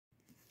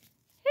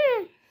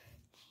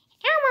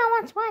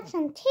let's watch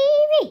some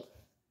TV.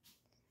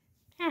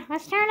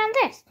 Let's turn on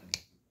this.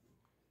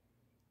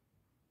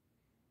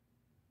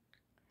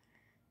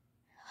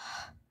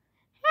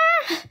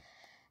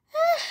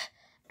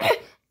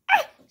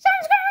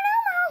 Something's going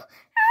on,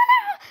 oh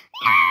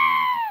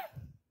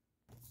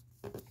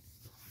no!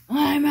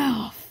 I'm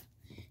Alf,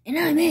 and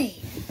I'm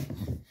Abe,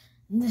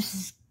 and this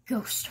is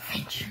Ghost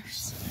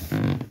Adventures.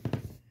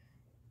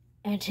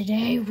 And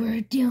today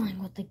we're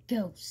dealing with a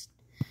ghost,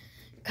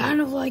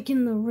 kind of like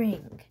in The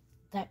Ring,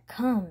 that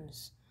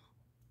comes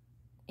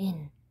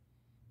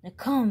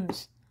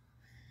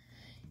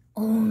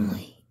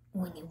only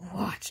when you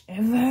watch a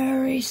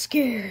very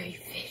scary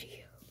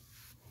video.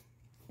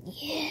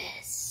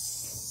 Yes.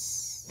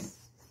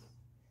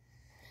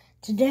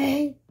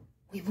 Today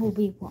we will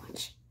be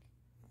watching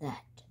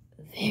that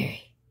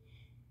very,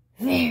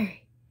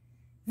 very,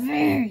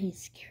 very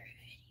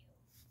scary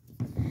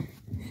video.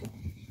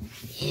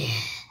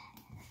 Yes.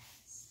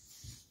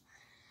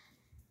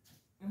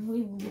 And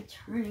we will be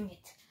turning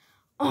it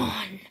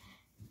on.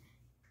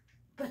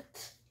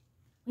 But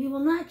we will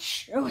not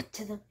show it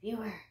to the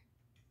viewer,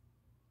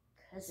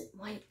 because it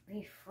might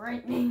be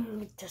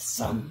frightening to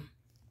some.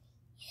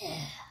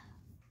 Yeah.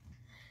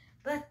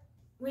 But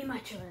we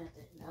might show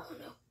it. No.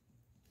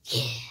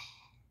 Yeah.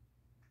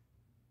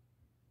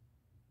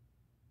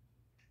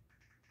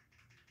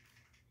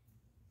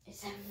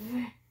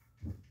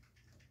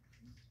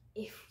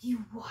 If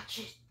you watch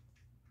it,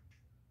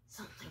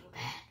 something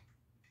bad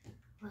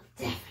will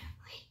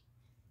definitely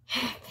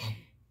happen.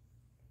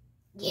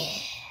 Yeah.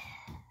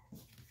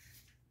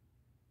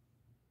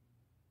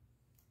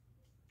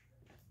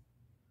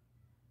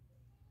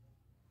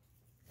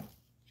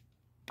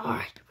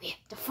 Alright, we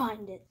have to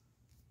find it.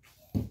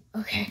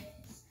 Okay.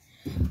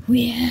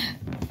 We have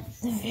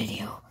the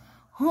video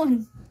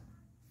on.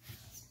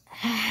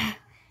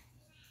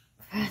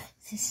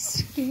 This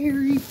is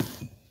scary.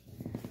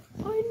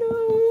 I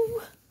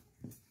know.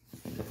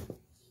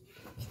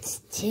 It's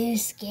too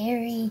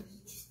scary.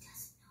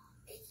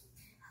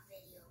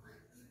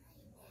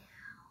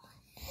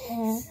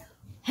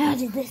 How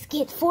did this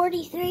get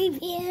 43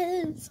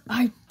 views?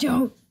 I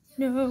don't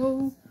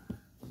know.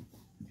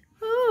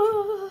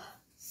 Oh.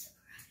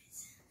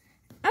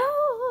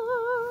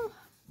 Oh.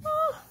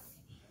 Oh.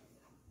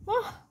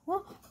 Oh.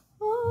 Oh.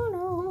 Oh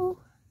no.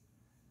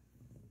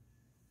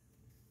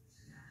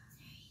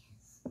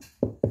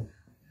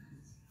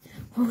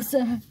 What was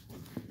that?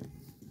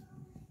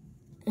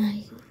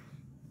 I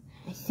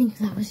think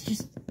that was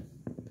just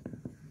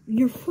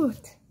your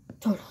foot.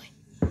 Totally.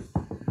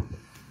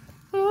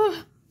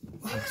 What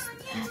was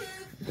that?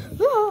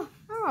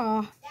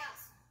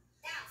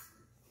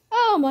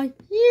 Oh, my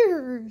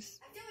ears.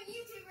 I'm doing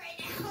YouTube right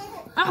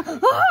now.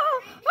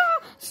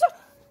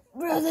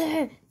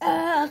 Brother,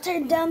 I'll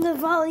turn down the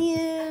volume.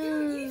 I'm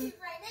doing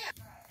YouTube right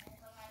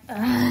now.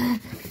 Uh,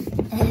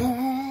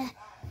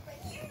 But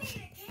you need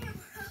a camera,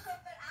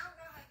 but I don't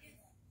know how to do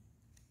that.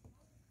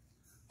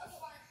 Okay,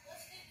 fine.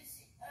 Let's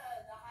do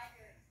the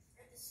hiker,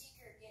 or the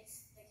seeker gets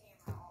the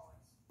camera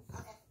always.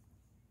 Okay.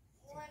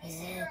 You want me to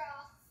seeker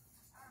off?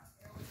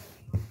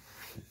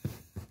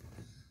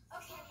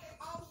 Okay,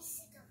 I'll be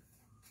seeker.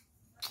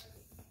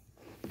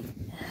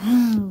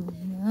 Oh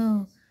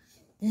no,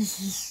 this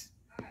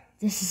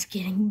is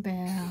getting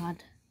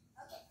bad.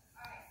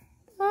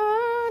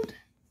 Bad.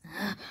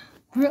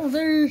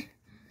 Brother,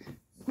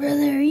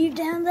 are you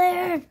down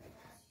there?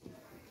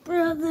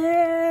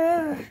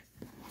 Brother,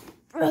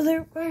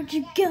 where'd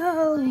you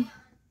go?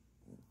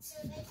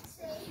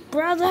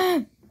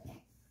 Brother.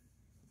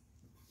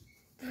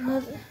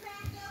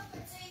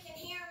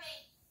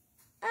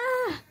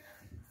 Ah,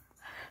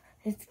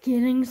 it's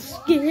getting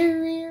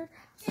scarier.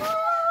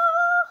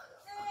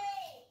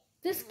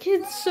 This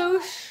kid's so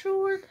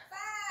short.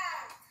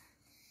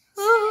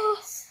 Oh,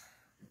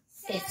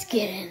 it's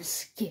getting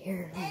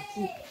scary.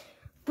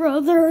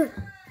 Brother,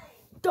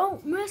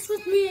 don't mess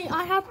with me.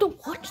 I have to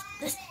watch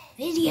this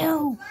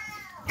video.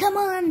 Come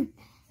on,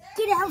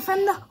 get out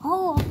from the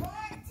hole.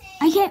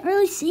 I can't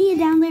really see you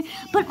down there,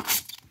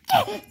 but...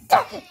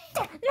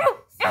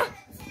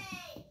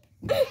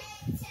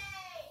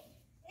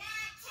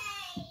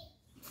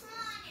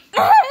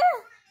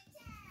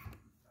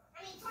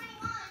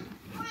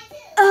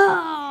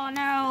 Oh,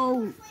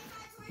 no.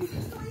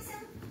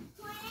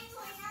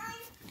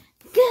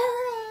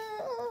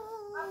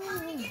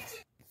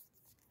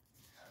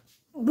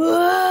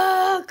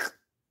 Book.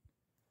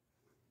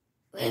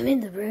 I'm in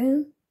the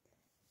room.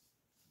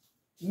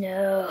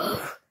 No,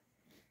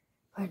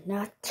 we're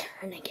not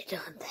turning it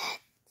on that.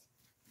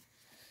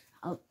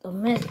 I'll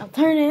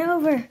turn it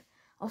over.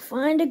 I'll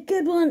find a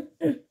good one.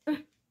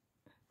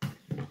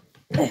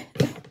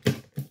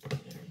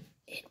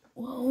 It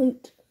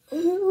won't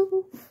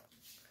move.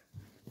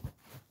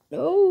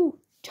 No,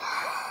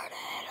 turn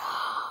it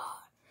on.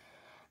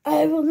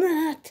 I will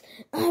not.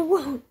 I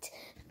won't.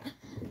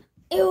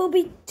 It will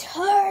be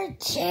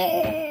torture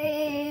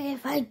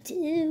if I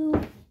do.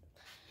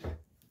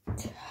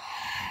 Turn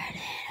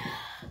it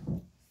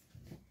on.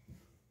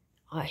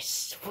 I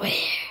swear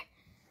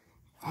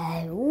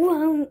I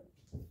won't.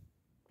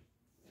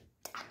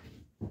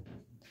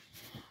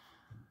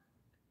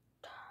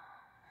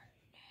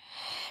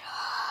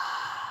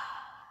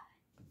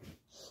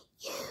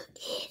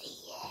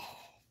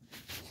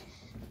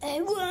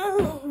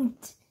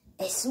 won't.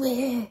 I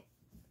swear.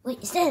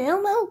 Wait, is that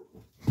Elmo?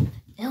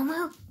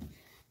 Elmo?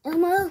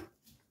 Elmo?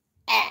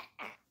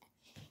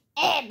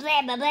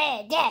 Blah, blah,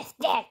 blah. Death,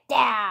 death,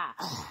 death.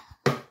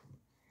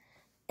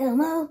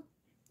 Elmo?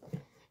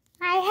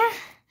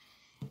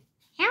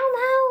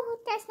 Elmo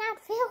does not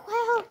feel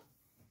well.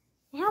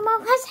 Elmo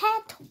has had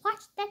to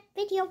watch that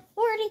video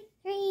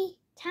 43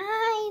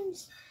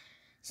 times.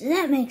 So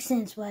that makes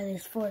sense why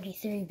there's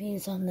 43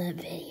 views on that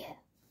video.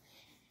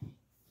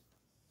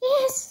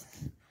 Yes.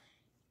 And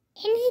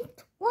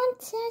it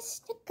wants us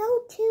to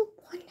go to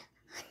 100.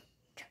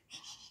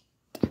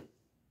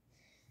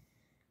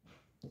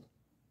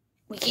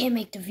 We can't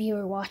make the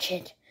viewer watch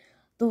it.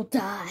 They'll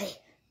die.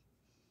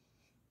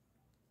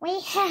 We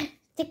have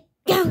to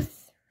go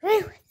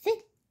through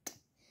it.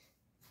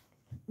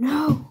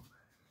 No.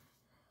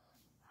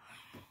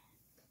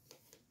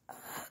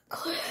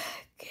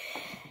 Click.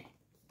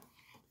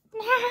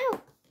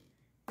 No.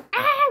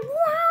 I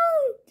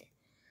won't.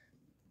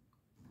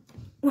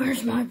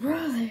 Where's my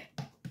brother?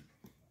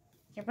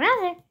 Your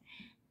brother?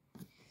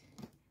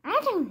 I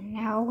don't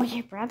know where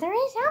your brother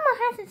is. Elmo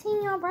hasn't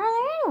seen your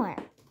brother anywhere.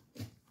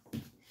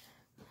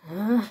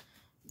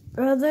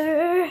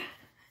 Brother.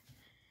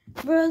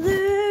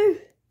 Brother.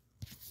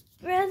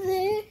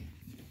 Brother.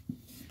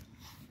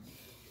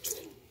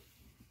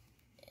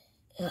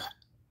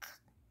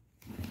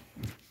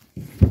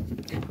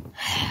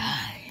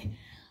 Hi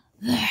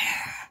there,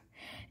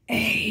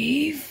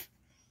 Ave.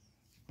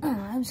 Oh,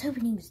 I was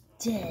hoping he was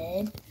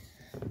dead.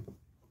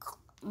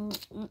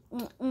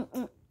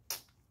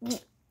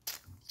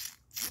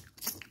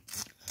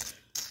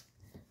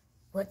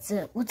 What's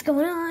up? What's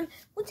going on?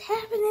 What's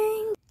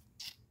happening?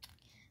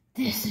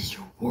 This is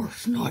your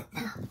worst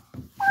nightmare.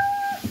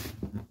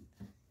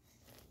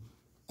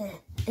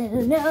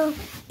 No,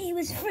 it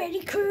was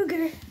Freddy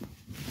Krueger.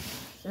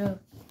 So,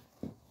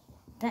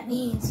 that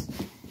means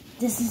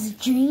this is a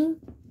dream.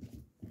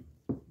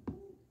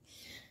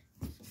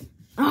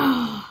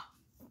 Ah.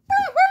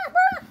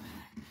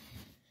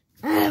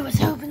 I was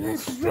hoping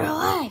this was real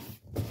life.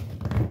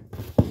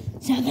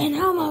 So then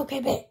Elmo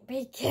could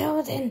be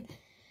killed and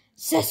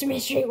Sesame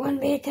Street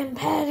wouldn't be a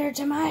competitor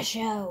to my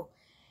show.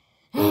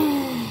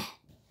 Elmo,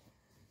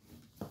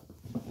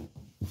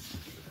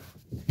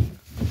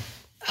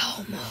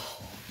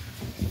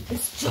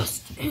 it's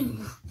just in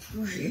your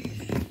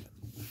dream.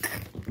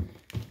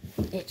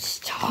 It's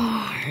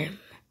time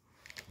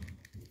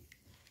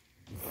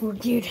for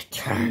you to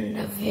turn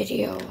the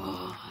video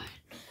on.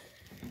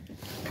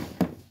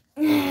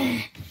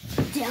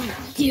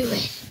 Don't do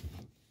it.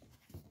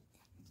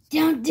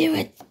 Don't do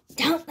it.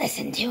 Don't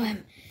listen to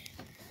him.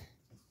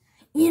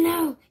 You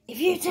know, if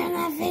you turn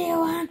that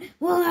video on,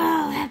 we'll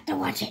all have to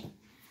watch it.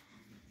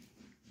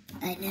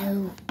 I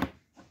know.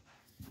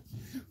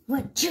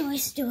 What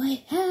choice do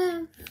I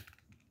have?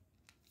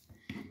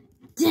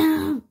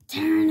 Don't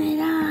turn it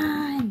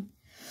on.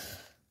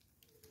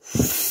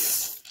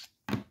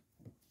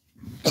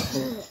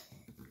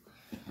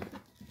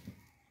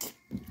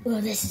 Well,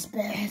 this is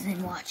better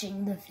than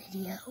watching the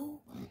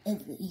video,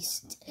 at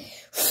least.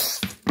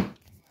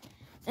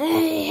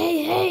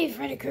 Hey,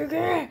 Freddy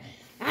Krueger.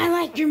 I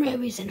liked your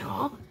movies and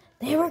all.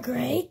 They were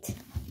great.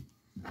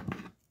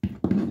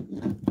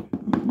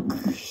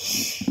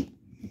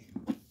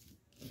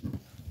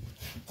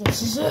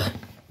 This is a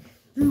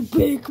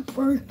big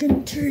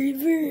breaking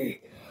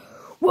TV.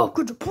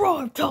 Welcome to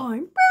prime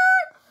time.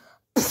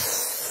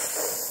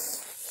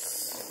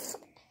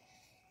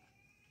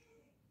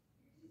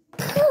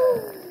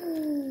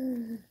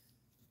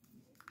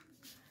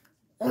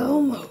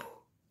 Elmo,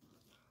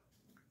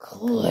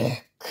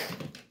 click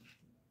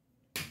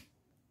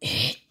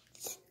it.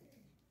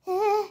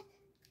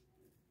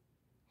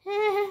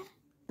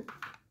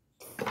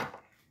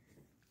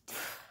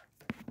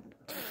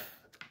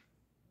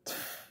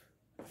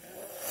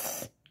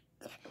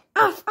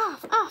 Off,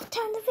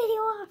 turn the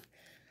video off.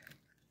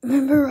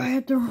 Remember, I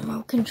had the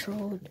remote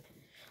controlled.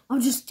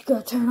 I'm just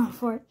gonna turn off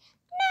for it.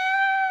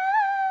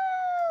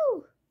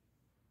 No!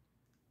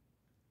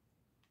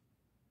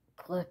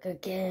 Click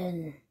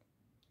again.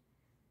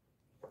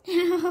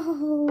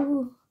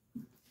 No.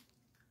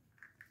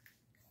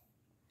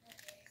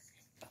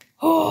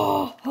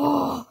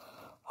 Oh.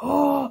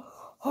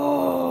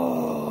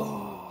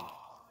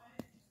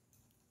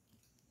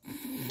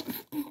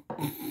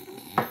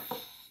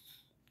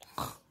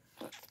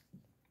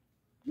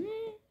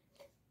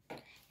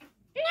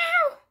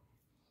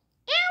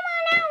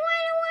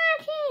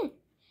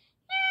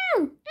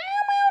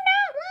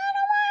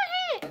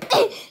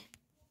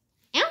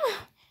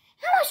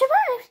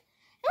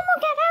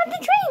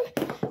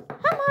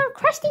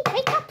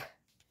 Wake up!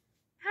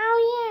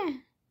 Oh yeah,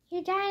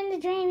 you die in the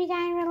dream, you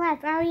die in real life.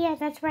 Oh yeah,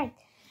 that's right.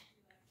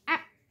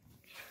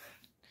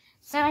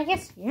 So I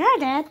guess you're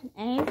dead,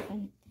 Abe.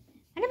 And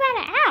what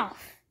about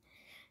Alf?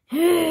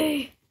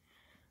 Hey,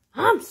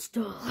 I'm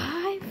still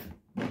alive.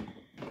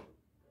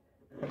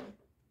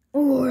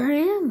 Or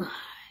am I?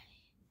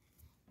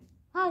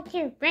 Well, if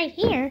you're right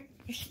here,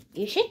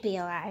 you should be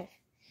alive.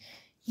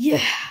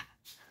 Yeah,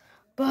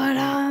 but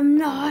I'm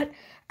not